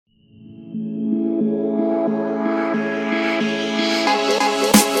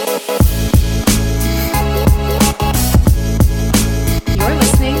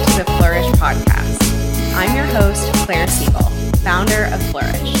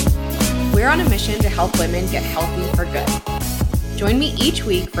we're on a mission to help women get healthy for good. Join me each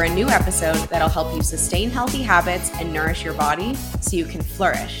week for a new episode that'll help you sustain healthy habits and nourish your body so you can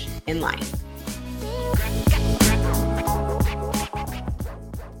flourish in life.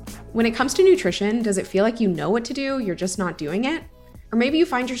 When it comes to nutrition, does it feel like you know what to do, you're just not doing it? Or maybe you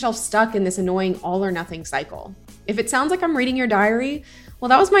find yourself stuck in this annoying all or nothing cycle. If it sounds like I'm reading your diary, well,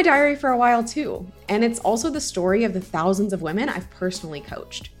 that was my diary for a while too. And it's also the story of the thousands of women I've personally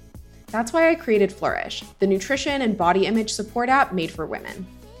coached. That's why I created Flourish, the nutrition and body image support app made for women.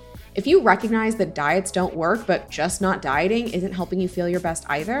 If you recognize that diets don't work, but just not dieting isn't helping you feel your best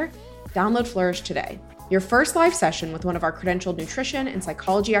either, download Flourish today. Your first live session with one of our credentialed nutrition and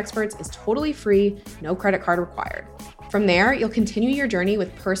psychology experts is totally free, no credit card required. From there, you'll continue your journey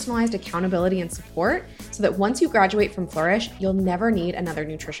with personalized accountability and support so that once you graduate from Flourish, you'll never need another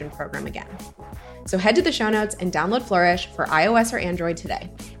nutrition program again. So head to the show notes and download Flourish for iOS or Android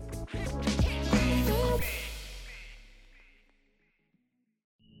today.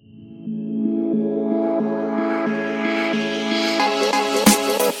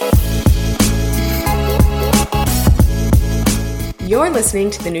 You're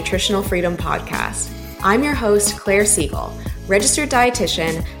listening to the Nutritional Freedom Podcast. I'm your host, Claire Siegel, registered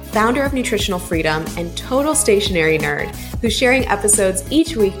dietitian, founder of Nutritional Freedom, and total stationary nerd who's sharing episodes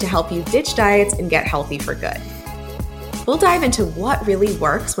each week to help you ditch diets and get healthy for good. We'll dive into what really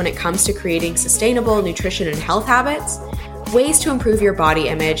works when it comes to creating sustainable nutrition and health habits, ways to improve your body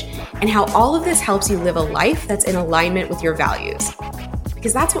image, and how all of this helps you live a life that's in alignment with your values.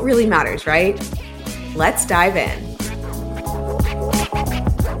 Because that's what really matters, right? Let's dive in.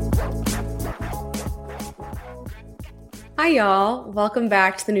 Hi, y'all. Welcome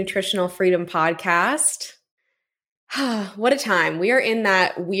back to the Nutritional Freedom Podcast. What a time. We are in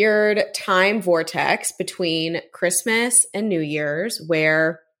that weird time vortex between Christmas and New Year's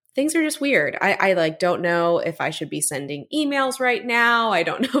where things are just weird. I don't know if I should be sending emails right now. I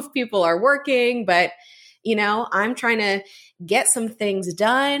don't know if people are working, but I'm trying to get some things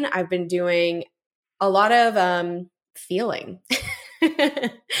done. I've been doing a lot of feeling.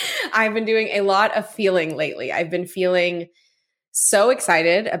 I've been doing a lot of feeling lately. I've been feeling so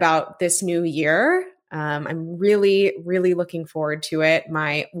excited about this new year. I'm really, really looking forward to it.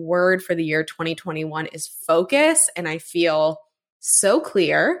 My word for the year 2021 is focus, and I feel so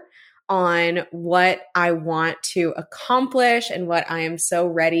clear on what I want to accomplish and what I am so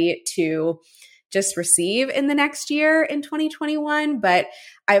ready to just receive in the next year in 2021. But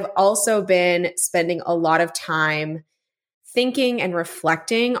I've also been spending a lot of time thinking and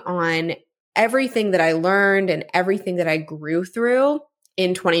reflecting on everything that I learned and everything that I grew through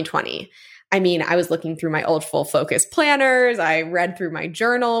in 2020. I mean, I was looking through my old full focus planners. I read through my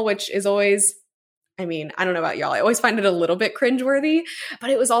journal, which is always, I don't know about y'all. I always find it a little bit cringeworthy, but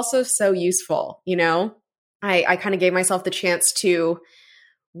it was also so useful. I kind of gave myself the chance to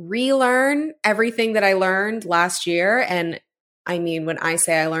relearn everything that I learned last year. And when I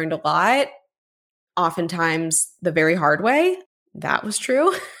say I learned a lot, oftentimes the very hard way. That was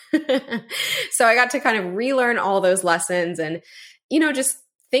true. So I got to kind of relearn all those lessons and, just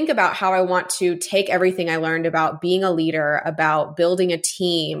think about how I want to take everything I learned about being a leader, about building a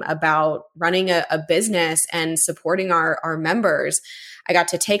team, about running a business and supporting our members. I got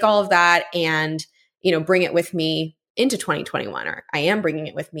to take all of that and, bring it with me into 2021, or I am bringing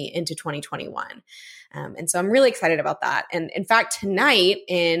it with me into 2021. And so I'm really excited about that. And in fact, tonight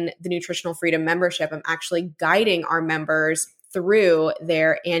in the Nutritional Freedom membership, I'm actually guiding our members through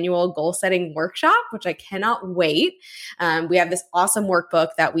their annual goal setting workshop, which I cannot wait. We have this awesome workbook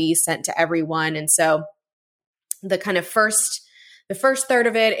that we sent to everyone. And so the first third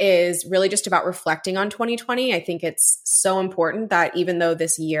of it is really just about reflecting on 2020. I think it's so important that even though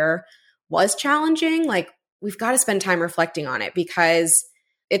this year was challenging, we've got to spend time reflecting on it because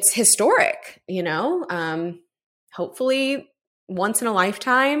it's historic, hopefully once in a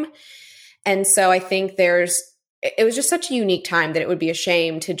lifetime. And so I think it was just such a unique time that it would be a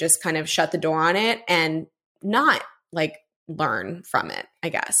shame to just kind of shut the door on it and not learn from it, I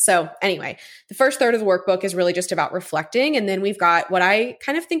guess. So anyway, the first third of the workbook is really just about reflecting. And then we've got what I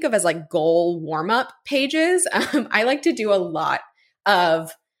kind of think of as goal warm-up pages. I like to do a lot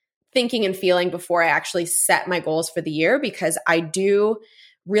of thinking and feeling before I actually set my goals for the year because I do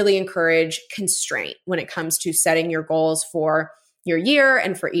really encourage constraint when it comes to setting your goals for your year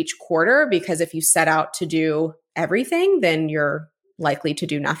and for each quarter, because if you set out to do everything, then you're likely to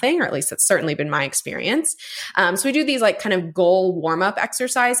do nothing, or at least that's certainly been my experience. So we do these kind of goal warm-up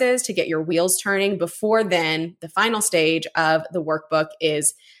exercises to get your wheels turning before then the final stage of the workbook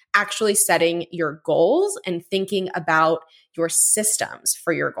is actually setting your goals and thinking about your systems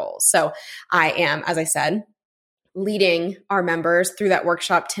for your goals. So I am, as I said, leading our members through that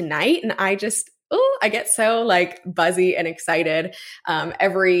workshop tonight. And I get so like buzzy and excited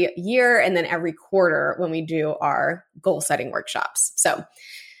every year and then every quarter when we do our goal setting workshops. So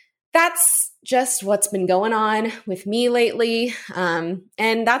that's just what's been going on with me lately. And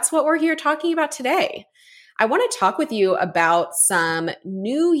that's what we're here talking about today. I want to talk with you about some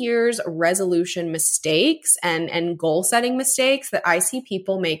New Year's resolution mistakes and goal setting mistakes that I see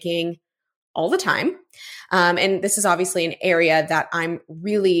people making all the time. And this is obviously an area that I'm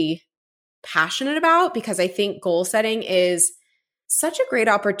really passionate about because I think goal setting is such a great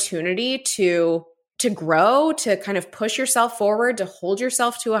opportunity to grow, to kind of push yourself forward, to hold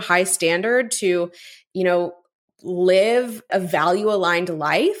yourself to a high standard, to, live a value-aligned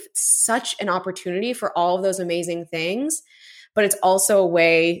life. It's such an opportunity for all of those amazing things. But it's also a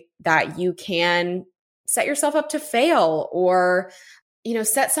way that you can set yourself up to fail or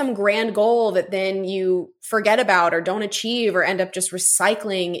set some grand goal that then you forget about or don't achieve or end up just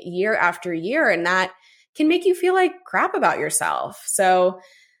recycling year after year. And that can make you feel like crap about yourself. So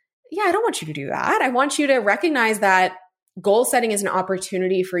yeah, I don't want you to do that. I want you to recognize that goal setting is an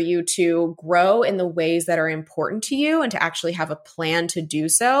opportunity for you to grow in the ways that are important to you and to actually have a plan to do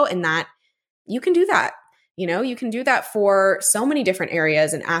so. And that you can do that. You can do that for so many different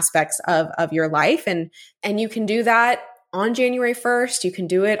areas and aspects of your life. And you can do that on January 1st. You can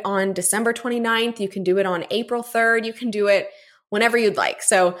do it on December 29th. You can do it on April 3rd. You can do it whenever you'd like.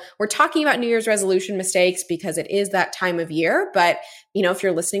 So we're talking about New Year's resolution mistakes because it is that time of year. But, if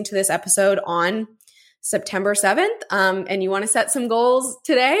you're listening to this episode on September 7th and you want to set some goals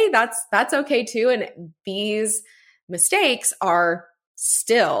today, that's okay too. And these mistakes are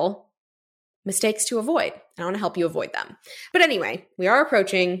still mistakes to avoid. I want to help you avoid them. But anyway, we are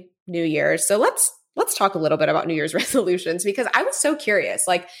approaching New Year's. So let's talk a little bit about New Year's resolutions because I was so curious.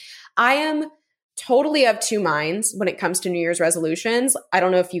 Like I am totally of two minds when it comes to New Year's resolutions. I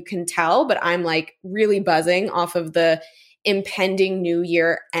don't know if you can tell, but I'm like really buzzing off of the impending New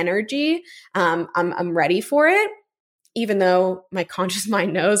Year energy. I'm ready for it, even though my conscious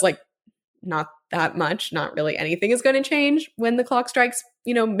mind knows like not that much, not really anything is going to change when the clock strikes,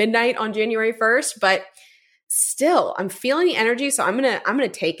 midnight on January 1st, but still I'm feeling the energy. So I'm going to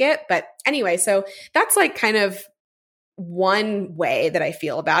take it. But anyway, so that's like kind of one way that I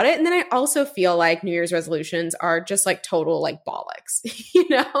feel about it. And then I also feel like New Year's resolutions are just like total like bollocks,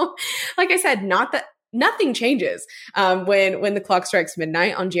 like I said, not that nothing changes when the clock strikes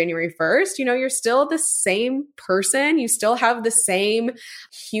midnight on January 1st. You're still the same person. You still have the same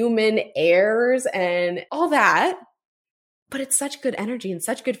human airs and all that. But it's such good energy and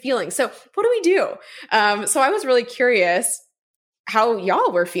such good feeling. So what do we do? So I was really curious how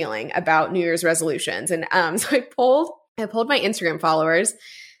y'all were feeling about New Year's resolutions. And so I polled my Instagram followers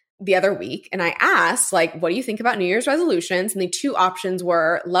the other week and I asked, like, what do you think about New Year's resolutions? And the two options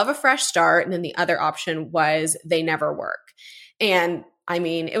were love a fresh start. And then the other option was they never work. And I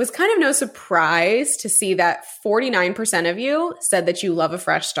mean, it was kind of no surprise to see that 49% of you said that you love a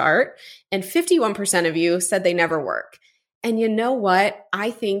fresh start and 51% of you said they never work. And you know what?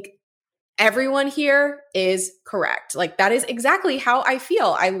 I think everyone here is correct. Like that is exactly how I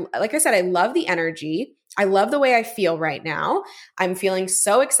feel. Like I said, I love the energy. I love the way I feel right now. I'm feeling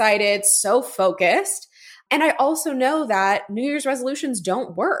so excited, so focused. And I also know that New Year's resolutions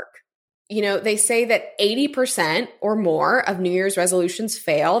don't work. They say that 80% or more of New Year's resolutions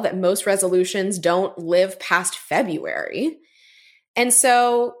fail, that most resolutions don't live past February. And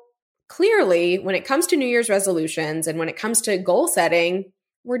so clearly, when it comes to New Year's resolutions and when it comes to goal setting,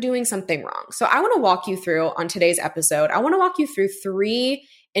 we're doing something wrong. So I want to walk you through on today's episode. I want to walk you through 3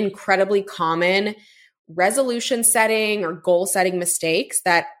 incredibly common resolution setting or goal setting mistakes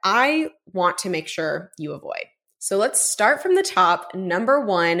that I want to make sure you avoid. So let's start from the top. Number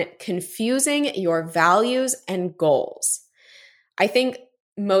 1, confusing your values and goals. I think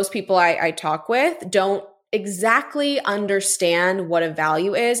most people I talk with don't exactly understand what a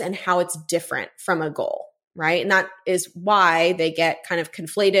value is and how it's different from a goal, right? And that is why they get kind of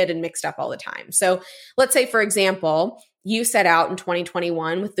conflated and mixed up all the time. So let's say, for example, you set out in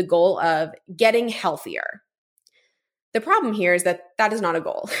 2021 with the goal of getting healthier. The problem here is that that is not a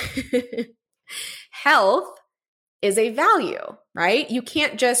goal. Health is a value, right? You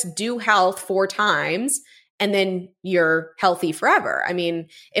can't just do health 4 times and then you're healthy forever. I mean,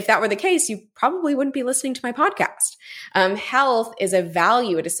 if that were the case, you probably wouldn't be listening to my podcast. Health is a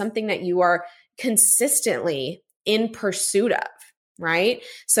value. It is something that you are consistently in pursuit of, right?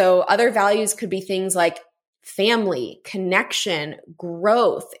 So other values could be things like family, connection,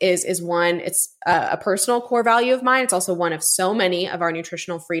 growth is one. It's a personal core value of mine. It's also one of so many of our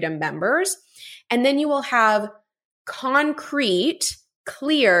Nutritional Freedom members. And then you will have concrete,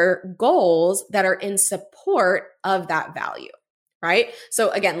 clear goals that are in support of that value, right? So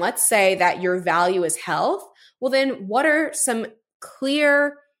again, let's say that your value is health. Well, then what are some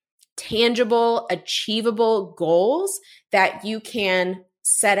clear, tangible, achievable goals that you can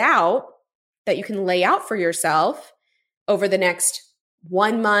set out, that you can lay out for yourself over the next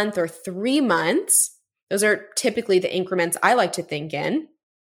 1 month or 3 months? Those are typically the increments I like to think in,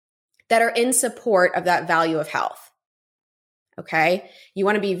 that are in support of that value of health. Okay? You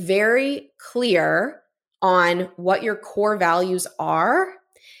want to be very clear on what your core values are.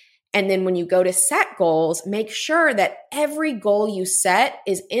 And then when you go to set goals, make sure that every goal you set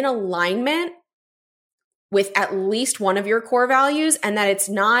is in alignment with at least one of your core values, and that it's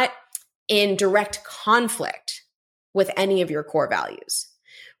not in direct conflict with any of your core values,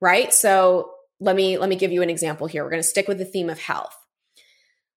 right? So let me give you an example here. We're going to stick with the theme of health.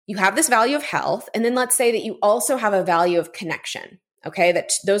 You have this value of health, and then let's say that you also have a value of connection, okay?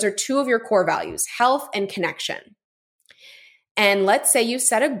 That those are two of your core values, health and connection. And let's say you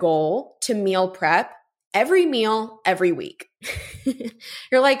set a goal to meal prep every meal every week.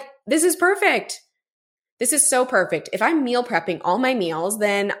 You're like, this is perfect. This is so perfect. If I'm meal prepping all my meals,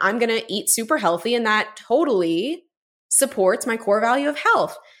 then I'm going to eat super healthy, and that totally supports my core value of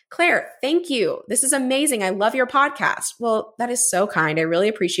health. Claire, thank you. This is amazing. I love your podcast. Well, that is so kind. I really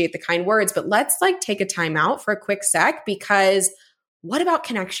appreciate the kind words, but let's take a time out for a quick sec, because what about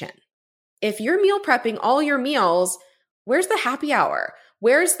connection? If you're meal prepping all your meals, where's the happy hour?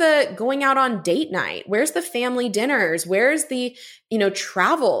 Where's the going out on date night? Where's the family dinners? Where's the,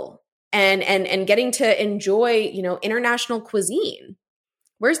 travel and getting to enjoy, international cuisine?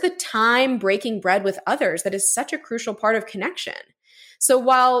 Where's the time breaking bread with others that is such a crucial part of connection? So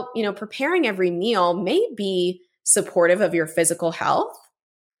while, preparing every meal may be supportive of your physical health,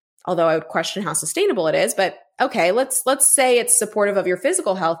 although I would question how sustainable it is, but okay, let's say it's supportive of your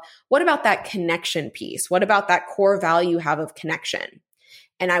physical health. What about that connection piece? What about that core value you have of connection?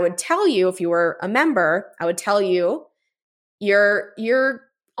 And I would tell you, if you were a member, I would tell you, you're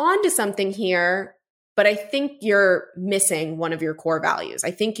onto something here, but I think you're missing one of your core values.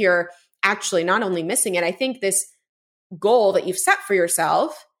 I think you're actually not only missing it, I think this goal that you've set for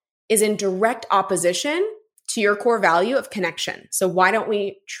yourself is in direct opposition to your core value of connection. So why don't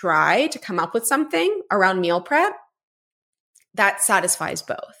we try to come up with something around meal prep that satisfies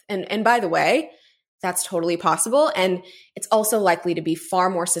both? And by the way, that's totally possible. And it's also likely to be far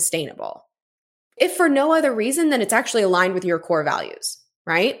more sustainable. If for no other reason than it's actually aligned with your core values,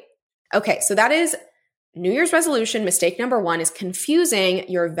 right? Okay, so that is New Year's resolution. Mistake number 1 is confusing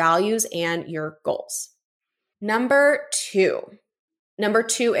your values and your goals. Number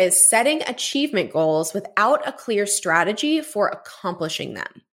two is setting achievement goals without a clear strategy for accomplishing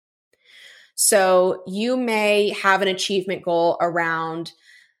them. So you may have an achievement goal around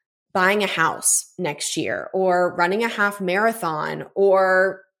buying a house next year, or running a half marathon,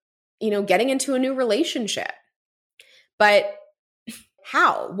 or, getting into a new relationship. But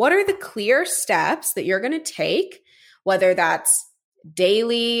how? What are the clear steps that you're going to take, whether that's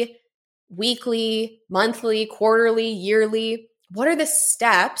daily, weekly, monthly, quarterly, yearly? What are the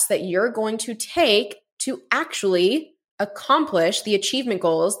steps that you're going to take to actually accomplish the achievement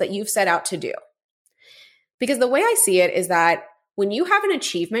goals that you've set out to do? Because the way I see it is that when you have an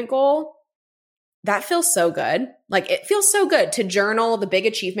achievement goal, that feels so good. Like, it feels so good to journal the big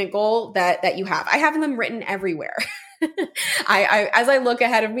achievement goal that you have. I have them written everywhere. As I look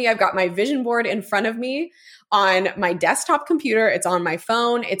ahead of me, I've got my vision board in front of me on my desktop computer. It's on my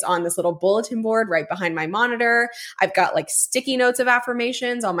phone. It's on this little bulletin board right behind my monitor. I've got sticky notes of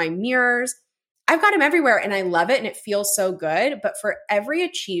affirmations on my mirrors. I've got them everywhere, and I love it, and it feels so good. But for every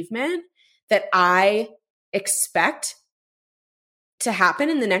achievement that I expect to happen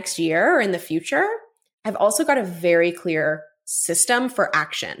in the next year or in the future, I've also got a very clear system for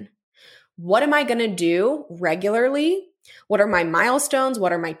action. What am I going to do regularly? What are my milestones?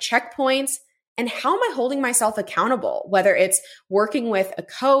 What are my checkpoints? And how am I holding myself accountable? Whether it's working with a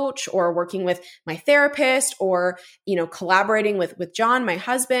coach, or working with my therapist, or, collaborating with John, my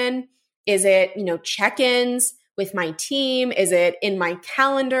husband. Is it, check-ins with my team? Is it in my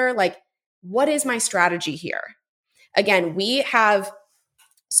calendar? What is my strategy here? Again, we have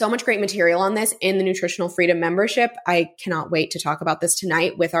so much great material on this in the Nutritional Freedom membership. I cannot wait to talk about this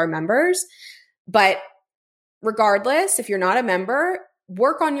tonight with our members. But regardless, if you're not a member,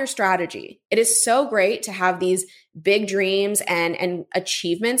 work on your strategy. It is so great to have these big dreams and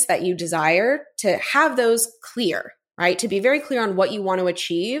achievements that you desire, to have those clear, right? To be very clear on what you want to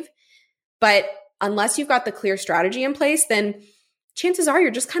achieve. But unless you've got the clear strategy in place, then chances are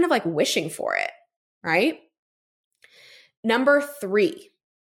you're just kind of like wishing for it, right? Number 3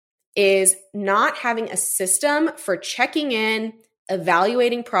 is not having a system for checking in,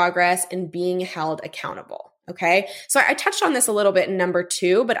 evaluating progress, and being held accountable. Okay. So I touched on this a little bit in number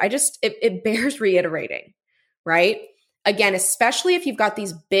 2, but it bears reiterating, right? Again, especially if you've got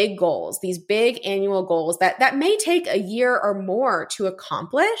these big goals, these big annual goals that may take a year or more to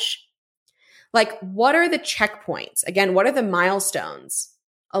accomplish. Like, what are the checkpoints? Again, what are the milestones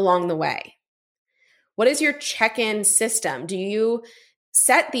along the way? What is your check-in system? Do you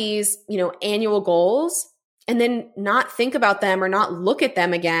set these, annual goals and then not think about them or not look at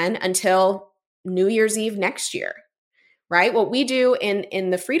them again until New Year's Eve next year, right? What we do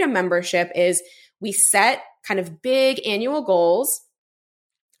in the Freedom membership is we set kind of big annual goals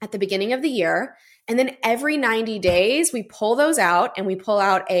at the beginning of the year. And then every 90 days, we pull those out and we pull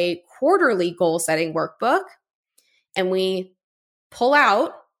out a quarterly goal setting workbook, and we pull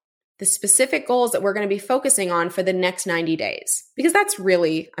out the specific goals that we're going to be focusing on for the next 90 days. Because that's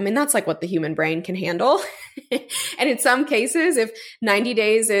like what the human brain can handle. And in some cases, if 90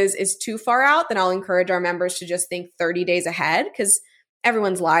 days is too far out, then I'll encourage our members to just think 30 days ahead, because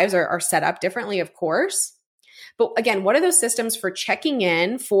everyone's lives are set up differently, of course. But again, what are those systems for checking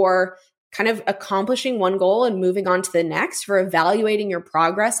in, for kind of accomplishing one goal and moving on to the next, for evaluating your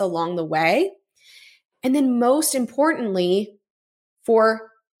progress along the way? And then most importantly, for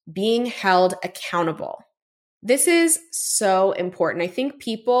being held accountable. This is so important. I think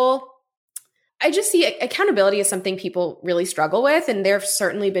I just see accountability as something people really struggle with. And there have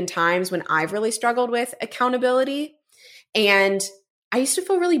certainly been times when I've really struggled with accountability. And I used to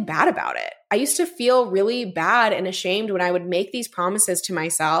feel really bad about it. I used to feel really bad and ashamed when I would make these promises to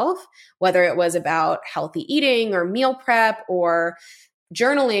myself, whether it was about healthy eating or meal prep or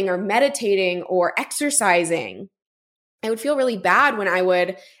journaling or meditating or exercising. I would feel really bad when I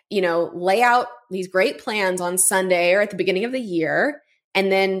would, lay out these great plans on Sunday or at the beginning of the year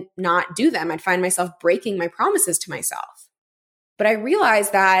and then not do them. I'd find myself breaking my promises to myself. But I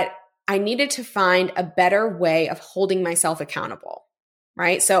realized that I needed to find a better way of holding myself accountable,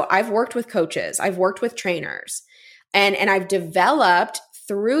 right? So I've worked with coaches, I've worked with trainers, and I've developed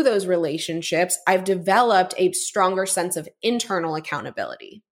through those relationships, I've developed a stronger sense of internal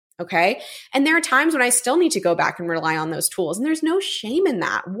accountability. Okay. And there are times when I still need to go back and rely on those tools. And there's no shame in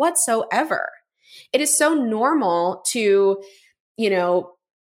that whatsoever. It is so normal to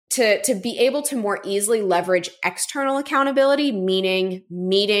be able to more easily leverage external accountability, meaning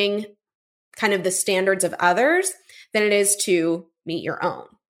meeting kind of the standards of others, than it is to meet your own,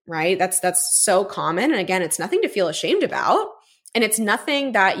 right? That's so common. And again, it's nothing to feel ashamed about. And it's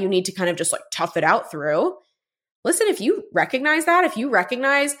nothing that you need to kind of just like tough it out through. Listen, if you recognize that, if you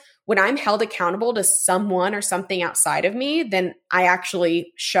recognize when I'm held accountable to someone or something outside of me, then I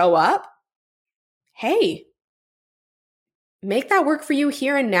actually show up. Hey, make that work for you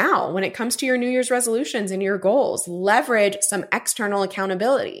here and now when it comes to your New Year's resolutions and your goals. Leverage some external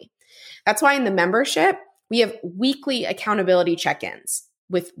accountability. That's why in the membership, we have weekly accountability check-ins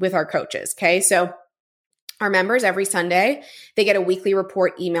with our coaches. Okay. So our members every Sunday, they get a weekly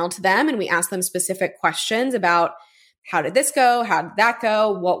report emailed to them, and we ask them specific questions about how did this go? How did that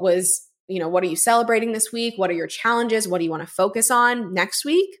go? What are you celebrating this week? What are your challenges? What do you want to focus on next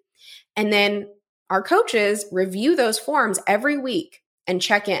week? And then our coaches review those forms every week and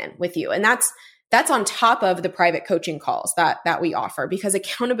check in with you. And that's on top of the private coaching calls that we offer, because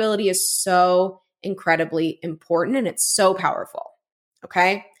accountability is so incredibly important and it's so powerful.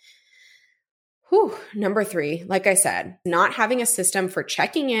 Okay. Number 3, like I said, not having a system for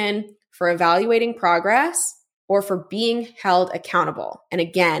checking in, for evaluating progress, or for being held accountable. And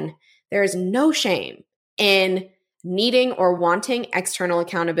again, there is no shame in needing or wanting external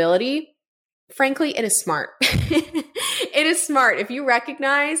accountability. Frankly, it is smart. It is smart. If you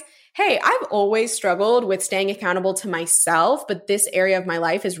recognize, hey, I've always struggled with staying accountable to myself, but this area of my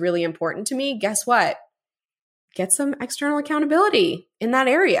life is really important to me. Guess what? Get some external accountability in that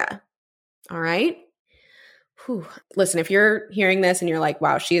area. All right. Listen, if you're hearing this and you're like,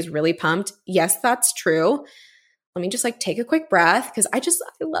 wow, she is really pumped. Yes, that's true. Let me just take a quick breath, because I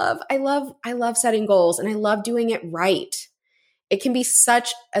love setting goals, and I love doing it right. It can be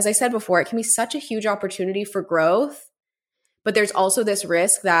as I said before, it can be such a huge opportunity for growth, but there's also this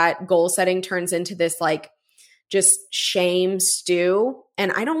risk that goal setting turns into this just shame stew.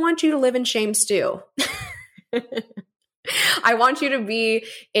 And I don't want you to live in shame stew. I want you to be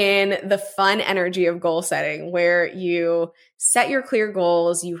in the fun energy of goal setting where you set your clear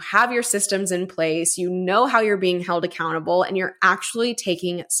goals, you have your systems in place, you know how you're being held accountable, and you're actually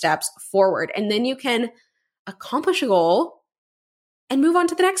taking steps forward. And then you can accomplish a goal and move on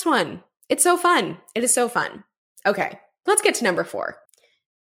to the next one. It's so fun. It is so fun. Okay, let's get to number 4.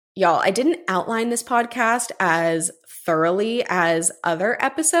 Y'all, I didn't outline this podcast as thoroughly as other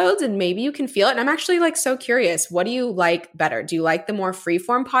episodes, and maybe you can feel it. And I'm actually so curious. What do you like better? Do you like the more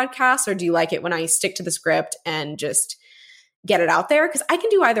freeform podcasts, or do you like it when I stick to the script and just get it out there? Because I can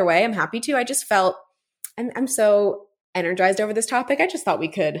do either way. I'm happy to. I just felt I'm so energized over this topic. I just thought we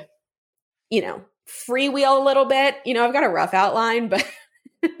could, freewheel a little bit. I've got a rough outline, but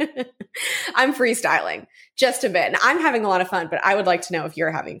I'm freestyling just a bit. And I'm having a lot of fun, but I would like to know if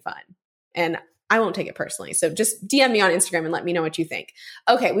you're having fun. And I won't take it personally. So just DM me on Instagram and let me know what you think.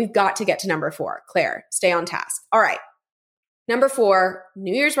 Okay, we've got to get to number 4. Claire, stay on task. All right. Number 4,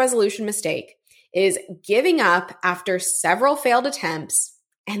 New Year's resolution mistake is giving up after several failed attempts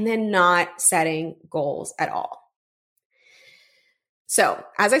and then not setting goals at all. So,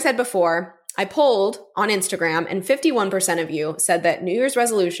 as I said before, I polled on Instagram and 51% of you said that New Year's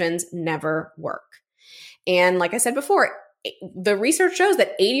resolutions never work. And like I said before, the research shows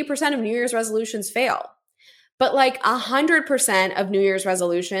that 80% of New Year's resolutions fail. But 100% of New Year's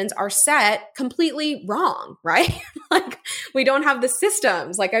resolutions are set completely wrong, right? We don't have the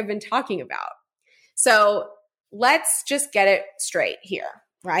systems like I've been talking about. So let's just get it straight here,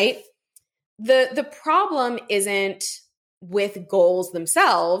 right? The problem isn't with goals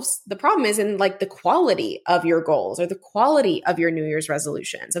themselves. The problem is in the quality of your goals or the quality of your New Year's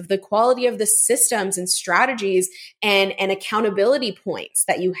resolutions, of the quality of the systems and strategies and accountability points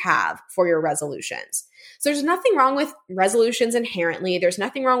that you have for your resolutions. So there's nothing wrong with resolutions inherently. There's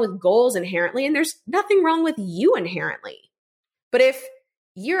nothing wrong with goals inherently, and there's nothing wrong with you inherently. But if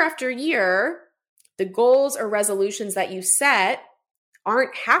year after year, the goals or resolutions that you set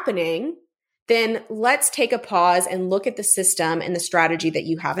aren't happening, then let's take a pause and look at the system and the strategy that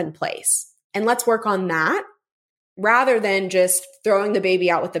you have in place. And let's work on that rather than just throwing the baby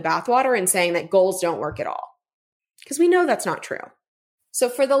out with the bathwater and saying that goals don't work at all. Because we know that's not true. So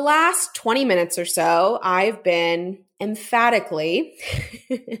for the last 20 minutes or so, I've been emphatically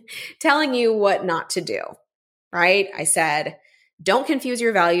telling you what not to do, right? I said, don't confuse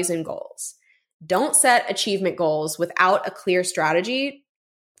your values and goals. Don't set achievement goals without a clear strategy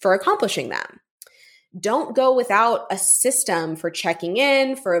for accomplishing them. Don't go without a system for checking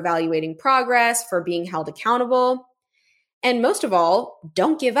in, for evaluating progress, for being held accountable. And most of all,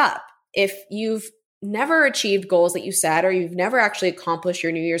 don't give up. If you've never achieved goals that you set, or you've never actually accomplished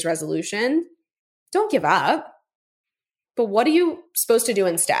your New Year's resolution, don't give up. But what are you supposed to do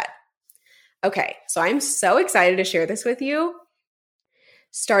instead? Okay, so I'm so excited to share this with you.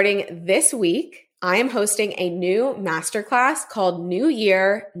 Starting this week, I am hosting a new masterclass called New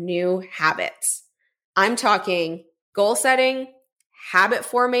Year, New Habits. I'm talking goal setting, habit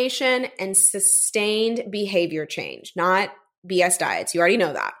formation, and sustained behavior change, not BS diets. You already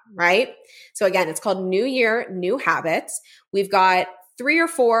know that, right? So again, it's called New Year, New Habits. We've got 3 or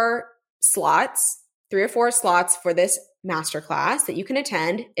 4 slots for this masterclass that you can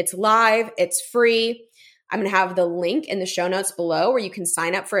attend. It's live, it's free. I'm going to have the link in the show notes below where you can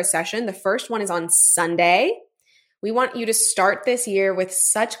sign up for a session. The first one is on Sunday. We want you to start this year with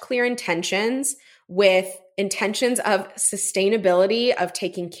such clear intentions, with intentions of sustainability, of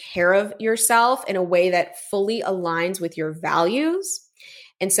taking care of yourself in a way that fully aligns with your values.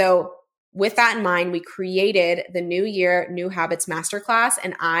 And so with that in mind, we created the New Year, New Habits Masterclass,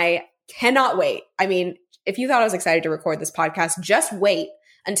 and I cannot wait. I mean, if you thought I was excited to record this podcast, just wait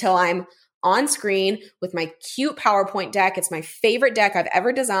until I'm on screen with my cute PowerPoint deck. It's my favorite deck I've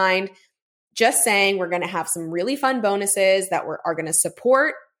ever designed. Just saying, we're going to have some really fun bonuses that are going to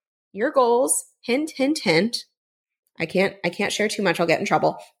support your goals. Hint, hint, hint. I can't share too much. I'll get in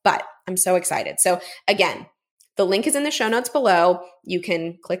trouble, but I'm so excited. So again, the link is in the show notes below. You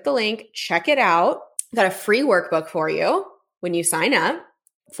can click the link, check it out. I've got a free workbook for you when you sign up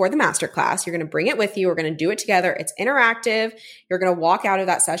for the masterclass. You're going to bring it with you. We're going to do it together. It's interactive. You're going to walk out of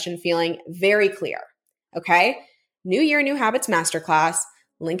that session feeling very clear. Okay? New Year, New Habits Masterclass.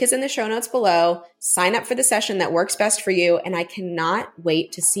 Link is in the show notes below. Sign up for the session that works best for you. And I cannot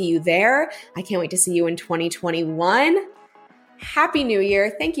wait to see you there. I can't wait to see you in 2021. Happy New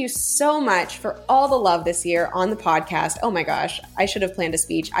Year. Thank you so much for all the love this year on the podcast. Oh my gosh, I should have planned a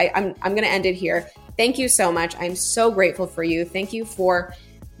speech. I'm going to end it here. Thank you so much. I'm so grateful for you. Thank you for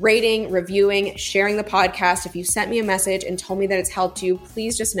rating, reviewing, sharing the podcast. If you sent me a message and told me that it's helped you,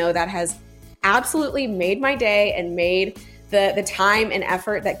 please just know that has absolutely made my day and made the time and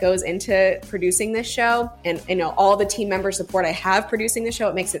effort that goes into producing this show, and all the team member support I have producing the show.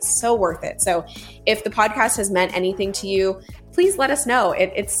 It makes it so worth it. So if the podcast has meant anything to you, please let us know.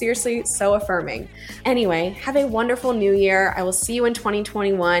 It's seriously so affirming. Anyway, have a wonderful new year. I will see you in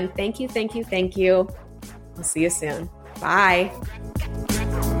 2021. Thank you. I'll see you soon. Bye.